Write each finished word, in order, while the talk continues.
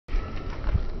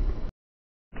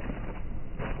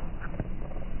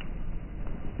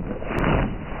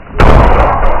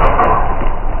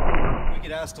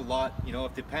asked a lot, you know,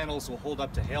 if the panels will hold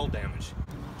up to hail damage.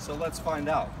 So let's find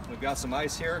out. We've got some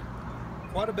ice here,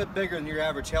 quite a bit bigger than your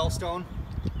average hailstone.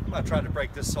 I'm gonna try to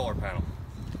break this solar panel.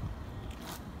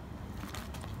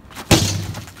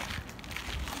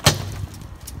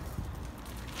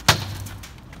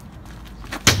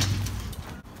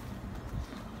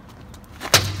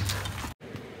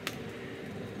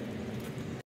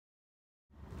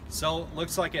 So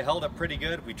looks like it held up pretty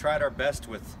good. We tried our best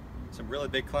with some really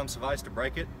big clumps of ice to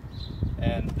break it,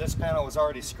 and this panel was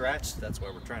already scratched. That's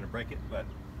why we're trying to break it, but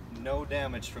no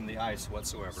damage from the ice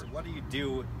whatsoever. So what do you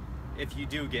do if you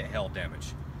do get hail damage?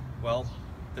 Well,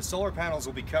 the solar panels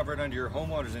will be covered under your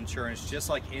homeowner's insurance just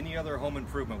like any other home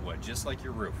improvement would, just like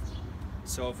your roof.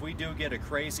 So if we do get a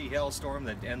crazy hailstorm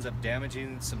that ends up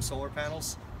damaging some solar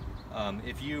panels,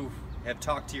 if you have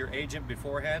talked to your agent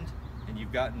beforehand and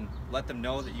you've let them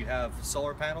know that you have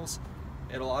solar panels,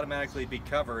 it'll automatically be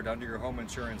covered under your home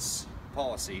insurance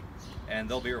policy, and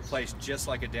they'll be replaced just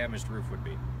like a damaged roof would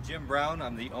be. Jim Brown,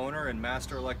 I'm the owner and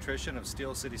master electrician of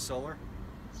Steel City Solar.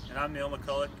 And I'm Neil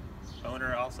McCulloch,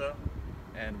 owner also.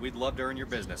 And we'd love to earn your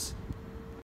business.